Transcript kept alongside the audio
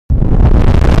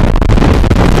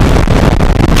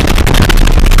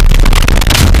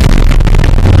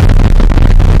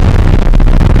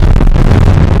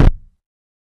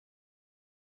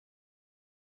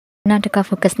Karnataka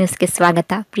focus ನ್ಯೂಸ್ಗೆ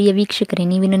ಸ್ವಾಗತ. ಪ್ರಿಯ ವೀಕ್ಷಕರೇ,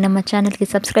 ನೀವಿನ್ನು ನಮ್ಮ ಚಾನಲ್ಗೆ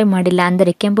ಸಬ್ಸ್ಕ್ರೈಬ್ ಮಾಡಿಲ್ಲ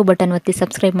ಅಂದರೆ ಕೆಂಪು ಬಟನ್ ಒತ್ತಿ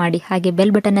ಸಬ್ಸ್ಕ್ರೈಬ್ ಮಾಡಿ, ಹಾಗೆ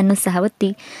ಬೆಲ್ ಬಟನ್ ಅನ್ನು ಸಹ ಒತ್ತಿ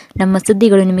ನಮ್ಮ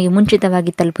ಸುದ್ದಿಗಳು ನಿಮಗೆ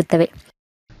ಮುಂಚಿತವಾಗಿ ತಲುಪುತ್ತವೆ.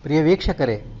 ಪ್ರಿಯ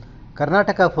ವೀಕ್ಷಕರೇ,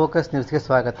 ಕರ್ನಾಟಕ ಫೋಕಸ್ ನ್ಯೂಸ್ಗೆ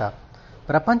ಸ್ವಾಗತ.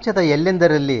 ಪ್ರಪಂಚದ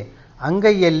ಎಲ್ಲೆಂದರಲ್ಲಿ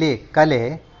ಅಂಗೈಯಲ್ಲಿ ಕಲೆ,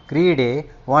 ಕ್ರೀಡೆ,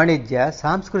 ವಾಣಿಜ್ಯ,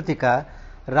 ಸಾಂಸ್ಕೃತಿಕ,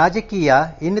 ರಾಜಕೀಯ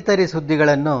ಇನ್ನಿತರೆ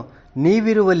ಸುದ್ದಿಗಳನ್ನು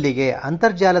ನೀವಿರುವಲ್ಲಿಗೆ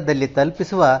ಅಂತರ್ಜಾಲದಲ್ಲಿ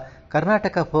ತಲುಪಿಸುವ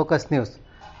ಕರ್ನಾಟಕ ಫೋಕಸ್ ನ್ಯೂಸ್.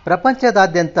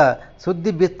 ಪ್ರಪಂಚದಾದ್ಯಂತ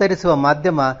ಸುದ್ದಿ ಬಿತ್ತರಿಸುವ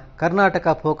ಮಾಧ್ಯಮ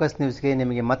ಕರ್ನಾಟಕ ಫೋಕಸ್ ನ್ಯೂಸ್ಗೆ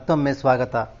ನಿಮಗೆ ಮತ್ತೊಮ್ಮೆ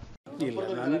ಸ್ವಾಗತ. ಇಲ್ಲ,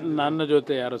 ನನ್ನ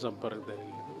ಜೊತೆ ಯಾರೂ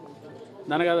ಸಂಪರ್ಕದಲ್ಲಿಲ್ಲ.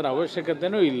 ನನಗದರ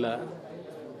ಅವಶ್ಯಕತೆಯೂ ಇಲ್ಲ.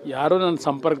 ಯಾರೂ ನನ್ನ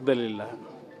ಸಂಪರ್ಕದಲ್ಲಿಲ್ಲ.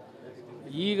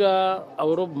 ಈಗ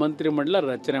ಅವರು ಮಂತ್ರಿಮಂಡಲ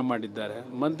ರಚನೆ ಮಾಡಿದ್ದಾರೆ.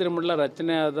 ಮಂತ್ರಿಮಂಡಲ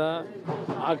ರಚನೆ ಆದ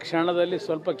ಆ ಕ್ಷಣದಲ್ಲಿ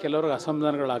ಸ್ವಲ್ಪ ಕೆಲವ್ರಿಗೆ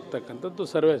ಅಸಮಾಧಾನಗಳಾಗ್ತಕ್ಕಂಥದ್ದು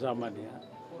ಸರ್ವೇ ಸಾಮಾನ್ಯ.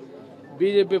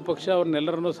 BJP ಪಕ್ಷ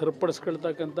ಅವ್ರನ್ನೆಲ್ಲರನ್ನೂ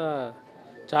ಸರಿಪಡಿಸ್ಕೊಳ್ತಕ್ಕಂಥ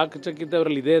ಚಾಕಚಕ್ಯತೆ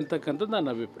ಅವರಲ್ಲಿ ಇದೆ ಅಂತಕ್ಕಂಥದ್ದು ನನ್ನ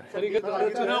ಅಭಿಪ್ರಾಯ.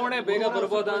 ಚುನಾವಣೆ ಬೇಗ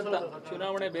ಬರ್ಬೋದಾ ಅಂತ?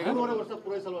 ಚುನಾವಣೆ ಬೇಗ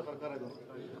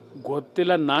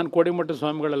ಗೊತ್ತಿಲ್ಲ. ನಾನು ಕೋಡಿಮಠ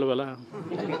ಸ್ವಾಮಿಗಳಲ್ವಲ್ಲ,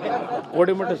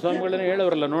 ಕೋಡಿಮಠ ಸ್ವಾಮಿಗಳನ್ನೇ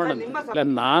ಹೇಳೋರಲ್ಲ ನೋಡೋಣ. ಇಲ್ಲ,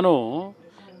 ನಾನು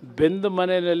ಬೆಂದ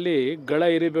ಮನೆಯಲ್ಲಿ ಗಳ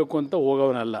ಇರಿಬೇಕು ಅಂತ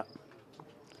ಹೋಗೋವನಲ್ಲ.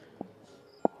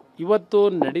 ಇವತ್ತು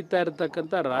ನಡೀತಾ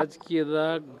ಇರತಕ್ಕಂಥ ರಾಜಕೀಯದ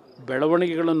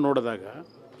ಬೆಳವಣಿಗೆಗಳನ್ನು ನೋಡಿದಾಗ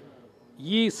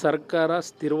ಈ ಸರ್ಕಾರ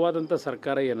ಸ್ಥಿರವಾದಂಥ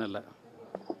ಸರ್ಕಾರ ಏನಲ್ಲ.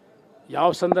 ಯಾವ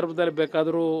ಸಂದರ್ಭದಲ್ಲಿ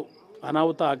ಬೇಕಾದರೂ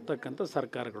ಅನಾಹುತ ಆಗ್ತಕ್ಕಂಥ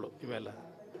ಸರ್ಕಾರಗಳು ಇವೆಲ್ಲ.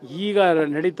 ಈಗ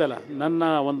ನಡೀತಲ್ಲ, ನನ್ನ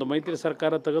ಒಂದು ಮೈತ್ರಿ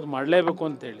ಸರ್ಕಾರ ತೆಗೆದು ಮಾಡಲೇಬೇಕು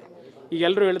ಅಂತೇಳಿ ಈಗ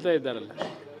ಎಲ್ಲರೂ ಹೇಳ್ತಾ ಇದ್ದಾರಲ್ಲ.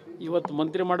 ಇವತ್ತು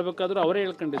ಮಂತ್ರಿ ಮಾಡಬೇಕಾದ್ರೂ ಅವರೇ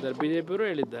ಹೇಳ್ಕೊಂಡಿದ್ದಾರೆ, BJPಯವರು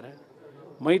ಹೇಳಿದ್ದಾರೆ.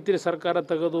 ಮೈತ್ರಿ ಸರ್ಕಾರ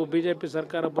ತೆಗೆದು BJP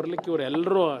ಸರ್ಕಾರ ಬರಲಿಕ್ಕೆ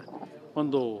ಇವರೆಲ್ಲರೂ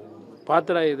ಒಂದು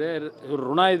ಪಾತ್ರ ಇದೆ, ಇವ್ರ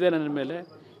ಋಣ ಇದೆ ನನ್ನ ಮೇಲೆ,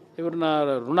 ಇವ್ರನ್ನ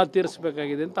ಋಣ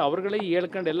ತೀರಿಸಬೇಕಾಗಿದೆ ಅಂತ ಅವ್ರುಗಳೇ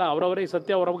ಹೇಳ್ಕೊಂಡೆಲ್ಲ ಅವರವರೇ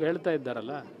ಸತ್ಯ ಅವ್ರವ್ಗೆ ಹೇಳ್ತಾ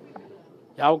ಇದ್ದಾರಲ್ಲ.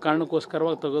 ಯಾವ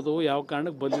ಕಾರಣಕ್ಕೋಸ್ಕರವಾಗಿ ತೆಗೆದು ಯಾವ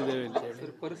ಕಾರಣಕ್ಕೆ ಬಂದಿದ್ದೇವೆ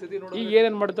ಅಂತೇಳಿ ಈಗ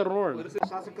ಏನೇನು ಮಾಡ್ತಾರೆ ನೋಡೋಣ.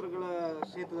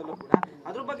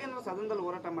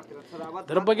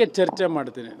 ಅದ್ರ ಬಗ್ಗೆ ಚರ್ಚೆ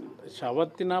ಮಾಡ್ತೀನಿ.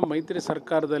 ಅವತ್ತಿನ ಮೈತ್ರಿ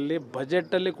ಸರ್ಕಾರದಲ್ಲಿ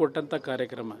ಬಜೆಟಲ್ಲಿ ಕೊಟ್ಟಂಥ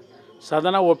ಕಾರ್ಯಕ್ರಮ,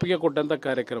 ಸದನ ಒಪ್ಪಿಗೆ ಕೊಟ್ಟಂಥ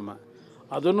ಕಾರ್ಯಕ್ರಮ,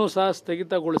 ಅದನ್ನು ಸಹ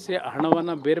ಸ್ಥಗಿತಗೊಳಿಸಿ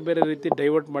ಹಣವನ್ನು ಬೇರೆ ಬೇರೆ ರೀತಿ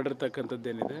ಡೈವರ್ಟ್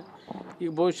ಮಾಡಿರ್ತಕ್ಕಂಥದ್ದೇನಿದೆ.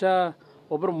 ಈಗ ಬಹುಶಃ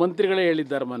ಒಬ್ಬರು ಮಂತ್ರಿಗಳೇ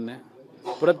ಹೇಳಿದ್ದಾರೆ ಮೊನ್ನೆ,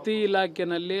 ಪ್ರತಿ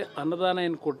ಇಲಾಖೆಯಲ್ಲಿ ಅನುದಾನ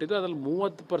ಏನು ಕೊಟ್ಟಿದ್ದು ಅದರಲ್ಲಿ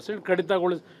 30%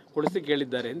 ಕಡಿತಗೊಳಿಸಿ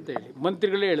ಕೇಳಿದ್ದಾರೆ ಅಂತೇಳಿ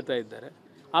ಮಂತ್ರಿಗಳೇ ಹೇಳ್ತಾ ಇದ್ದಾರೆ.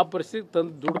 ಆ ಪರಿಸ್ಥಿತಿ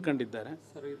ತಂದು ದುಡ್ಕೊಂಡಿದ್ದಾರೆ.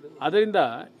 ಅದರಿಂದ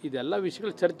ಇದೆಲ್ಲ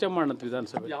ವಿಷಯಗಳು ಚರ್ಚೆ ಮಾಡೋಣ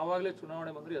ವಿಧಾನಸಭೆ. ಯಾವಾಗಲೇ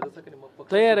ಚುನಾವಣೆ ಬಂದರೂ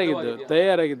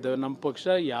ತಯಾರಾಗಿದ್ದೇವೆ. ನಮ್ಮ ಪಕ್ಷ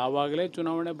ಯಾವಾಗಲೇ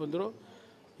ಚುನಾವಣೆ ಬಂದರೂ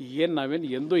ಏನು ನಾವೇನು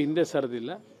ಎಂದೂ ಹಿಂದೆ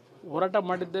ಸರಿದಿಲ್ಲ. ಹೋರಾಟ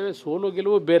ಮಾಡಿದ್ದೇವೆ. ಸೋಲು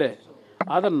ಗೆಲುವು ಬೇರೆ,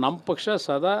 ಆದರೆ ನಮ್ಮ ಪಕ್ಷ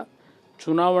ಸದಾ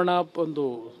ಚುನಾವಣಾ ಒಂದು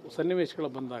ಸನ್ನಿವೇಶಗಳು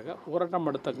ಬಂದಾಗ ಹೋರಾಟ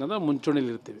ಮಾಡತಕ್ಕಂಥ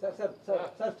ಮುಂಚೂಣಿಲಿರ್ತೀವಿ.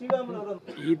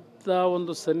 ಇಂಥ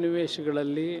ಒಂದು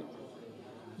ಸನ್ನಿವೇಶಗಳಲ್ಲಿ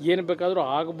ಏನು ಬೇಕಾದರೂ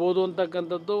ಆಗ್ಬೋದು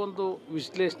ಅಂತಕ್ಕಂಥದ್ದು ಒಂದು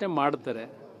ವಿಶ್ಲೇಷಣೆ ಮಾಡ್ತಾರೆ.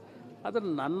 ಆದರೆ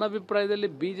ನನ್ನ ಅಭಿಪ್ರಾಯದಲ್ಲಿ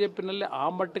BJPನಲ್ಲಿ ಆ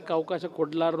ಮಟ್ಟಕ್ಕೆ ಅವಕಾಶ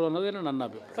ಕೊಡಲಾರರು ಅನ್ನೋದೇನು ನನ್ನ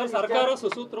ಅಭಿಪ್ರಾಯ. ಸರ್ಕಾರ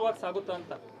ಸುಸೂತ್ರವಾಗಿ ಸಾಗುತ್ತಾ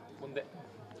ಅಂತ ಮುಂದೆ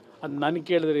ಅದು ನನಗೆ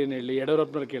ಕೇಳಿದ್ರೆ ಏನು ಹೇಳಿ,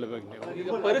 ಯಡಿಯೂರಪ್ಪನವ್ರು ಕೇಳಬೇಕು ನೀವು.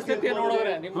 ಈಗ ಪರಿಸ್ಥಿತಿ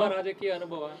ನೋಡಿದ್ರೆ ನಿಮ್ಮ ರಾಜಕೀಯ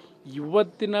ಅನುಭವ,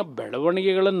 ಇವತ್ತಿನ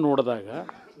ಬೆಳವಣಿಗೆಗಳನ್ನು ನೋಡಿದಾಗ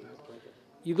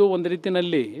ಇದು ಒಂದು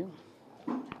ರೀತಿಯಲ್ಲಿ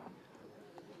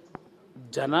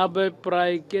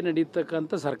ಜನಾಭಿಪ್ರಾಯಕ್ಕೆ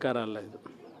ನಡೀತಕ್ಕಂಥ ಸರ್ಕಾರ ಅಲ್ಲ.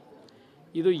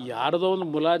 ಇದು ಯಾರದೋ ಒಂದು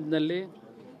ಮುಲಾಜಿನಲ್ಲಿ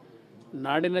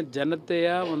ನಾಡಿನ ಜನತೆಯ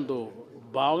ಒಂದು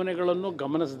ಭಾವನೆಗಳನ್ನು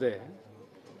ಗಮನಿಸದೆ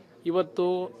ಇವತ್ತು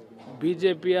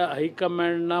BJPಯ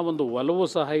ಹೈಕಮಾಂಡ್ನ ಒಂದು ಒಲವು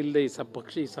ಸಹ ಇಲ್ಲದೆ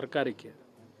ಈ ಸರ್ಕಾರಕ್ಕೆ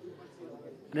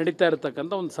ನಡೀತಾ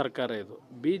ಇರತಕ್ಕಂಥ ಒಂದು ಸರ್ಕಾರ ಇದು.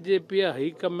 BJPಯ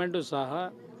ಹೈಕಮಾಂಡು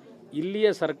ಸಹ ಇಲ್ಲಿಯ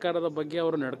ಸರ್ಕಾರದ ಬಗ್ಗೆ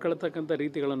ಅವರು ನಡ್ಕೊಳ್ತಕ್ಕಂಥ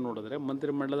ರೀತಿಗಳನ್ನು ನೋಡಿದ್ರೆ,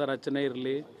 ಮಂತ್ರಿಮಂಡಲದ ರಚನೆ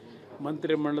ಇರಲಿ,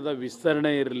 ಮಂತ್ರಿಮಂಡಲದ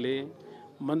ವಿಸ್ತರಣೆ ಇರಲಿ,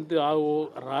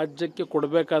 ರಾಜ್ಯಕ್ಕೆ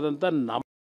ಕೊಡಬೇಕಾದಂಥ